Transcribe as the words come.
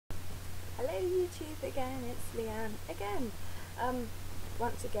Hello YouTube again, it's Leanne again.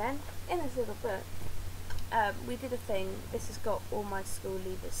 Once again, in this little book, we did a thing. This has got all my school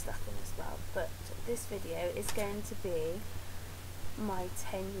leavers stuff in as well, but this video is going to be my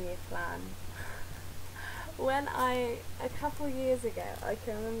 10-year plan. A couple years ago, I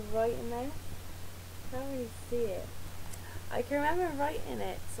can remember writing this. I can't really see it. I can remember writing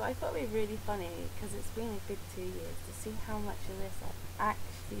it, so I thought it'd be really funny because it's been a good 2 years to see how much of this I've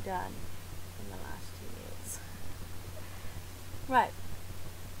actually done in the last 2 years. Right,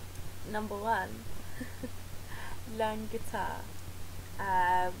 number 1, learn guitar.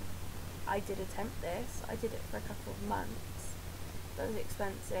 I did attempt this. I did it for a couple of months. That was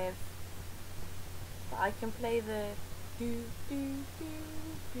expensive, but I can play the do do do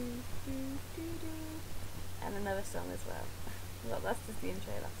do do do do and another song as well. Well, that's just the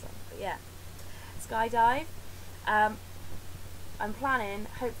intro of that song. But yeah, skydive. I'm planning,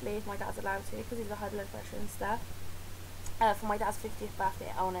 hopefully, if my dad's allowed to, because he's got high blood pressure and stuff. For my dad's 50th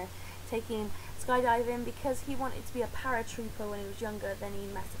birthday, I want to take him skydiving because he wanted to be a paratrooper when he was younger. Then he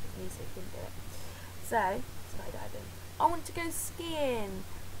messed up his knee, so he couldn't do it. So skydiving. I want to go skiing.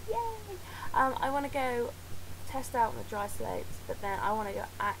 Yay! I want to go test out on the dry slopes, but then I want to go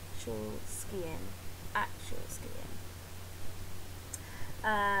actual skiing.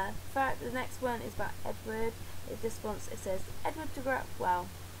 The next one is about Edward. It says Edward to grow up well.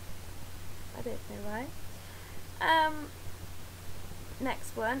 I don't know why.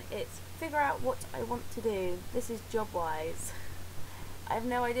 Next one, it's figure out what I want to do. This is job wise. I have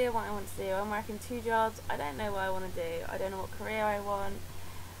no idea what I want to do. I'm working 2 jobs. I don't know what I want to do. I don't know what career I want.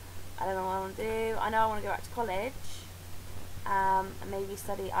 I don't know what I want to do. I know I want to go back to college. And maybe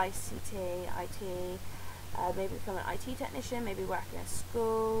study ICT, IT. Maybe become an IT technician, maybe work in a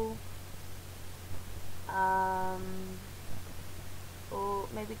school, or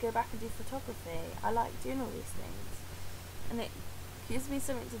maybe go back and do photography. I like doing all these things, and it gives me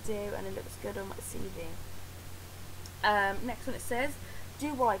something to do, and it looks good on my CV. Next one, it says,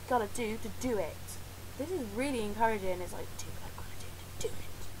 do what I gotta do to do it. This is really encouraging. It's like, do what I gotta do to do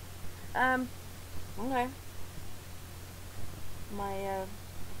it. Okay. My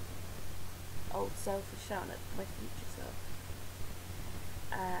old self is shouting at my future self.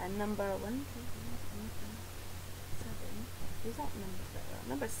 Number 1, 2, 3, 4, 5, 6, 7. Who's that number 7?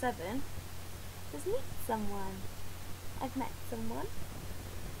 Number 7 is meet someone. I've met someone.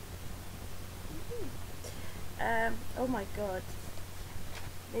 Oh my god.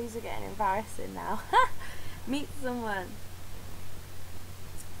 These are getting embarrassing now. Meet someone.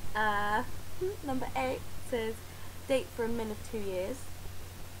 Number 8 says date for a min of 2 years.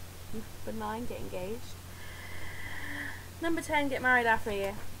 Number 9, get engaged. Number 10, get married after a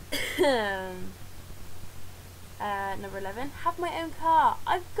year. Number 11, have my own car.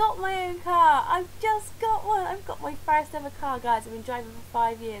 I've got my own car. I've just got one. I've got my first ever car, guys. I've been driving for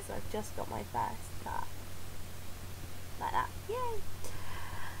 5 years, so I've just got my first car. Like that. Yay.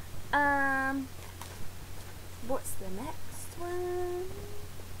 What's the next one?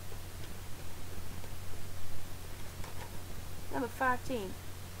 Number 13.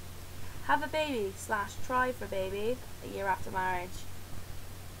 Have a baby / try for baby a year after marriage.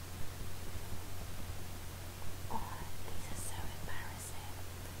 Oh, these are so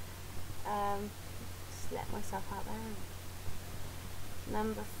embarrassing. Just let myself out there.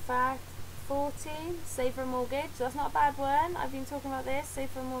 Number 14, save for a mortgage. So that's not a bad one. I've been talking about this.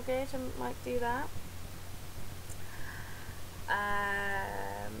 Save for a mortgage. I might do that.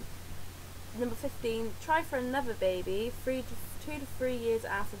 Number 15, try for another baby 2 to 3 years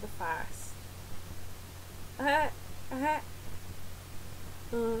after the first.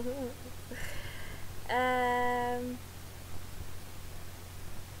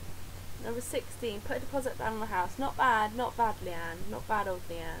 Number 16, put a deposit down on the house. Not bad, Leanne. Not bad, old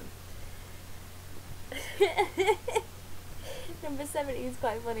Leanne. Number 17 is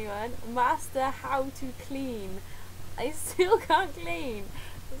quite a funny one. Master how to clean. I still can't clean.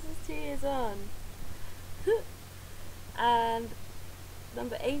 This is 2 years on. And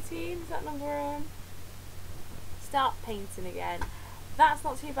number 18, is that number on? Start painting again. That's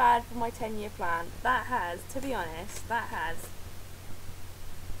not too bad for my 10-year plan. That has, to be honest,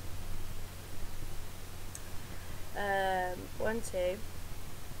 1, 2,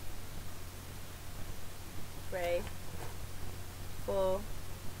 3, 4.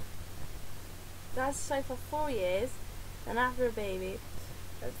 That's so for 4 years. And after a baby,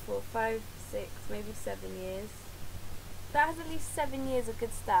 that's 4, 5, 6, maybe 7 years. That has at least 7 years of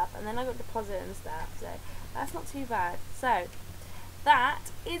good stuff, and then I got deposit and stuff, so that's not too bad. So that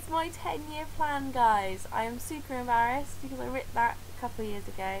is my 10-year plan, guys. I am super embarrassed because I wrote that a couple of years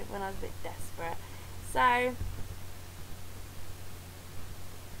ago when I was a bit desperate. So,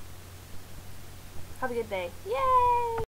 have a good day. Yay!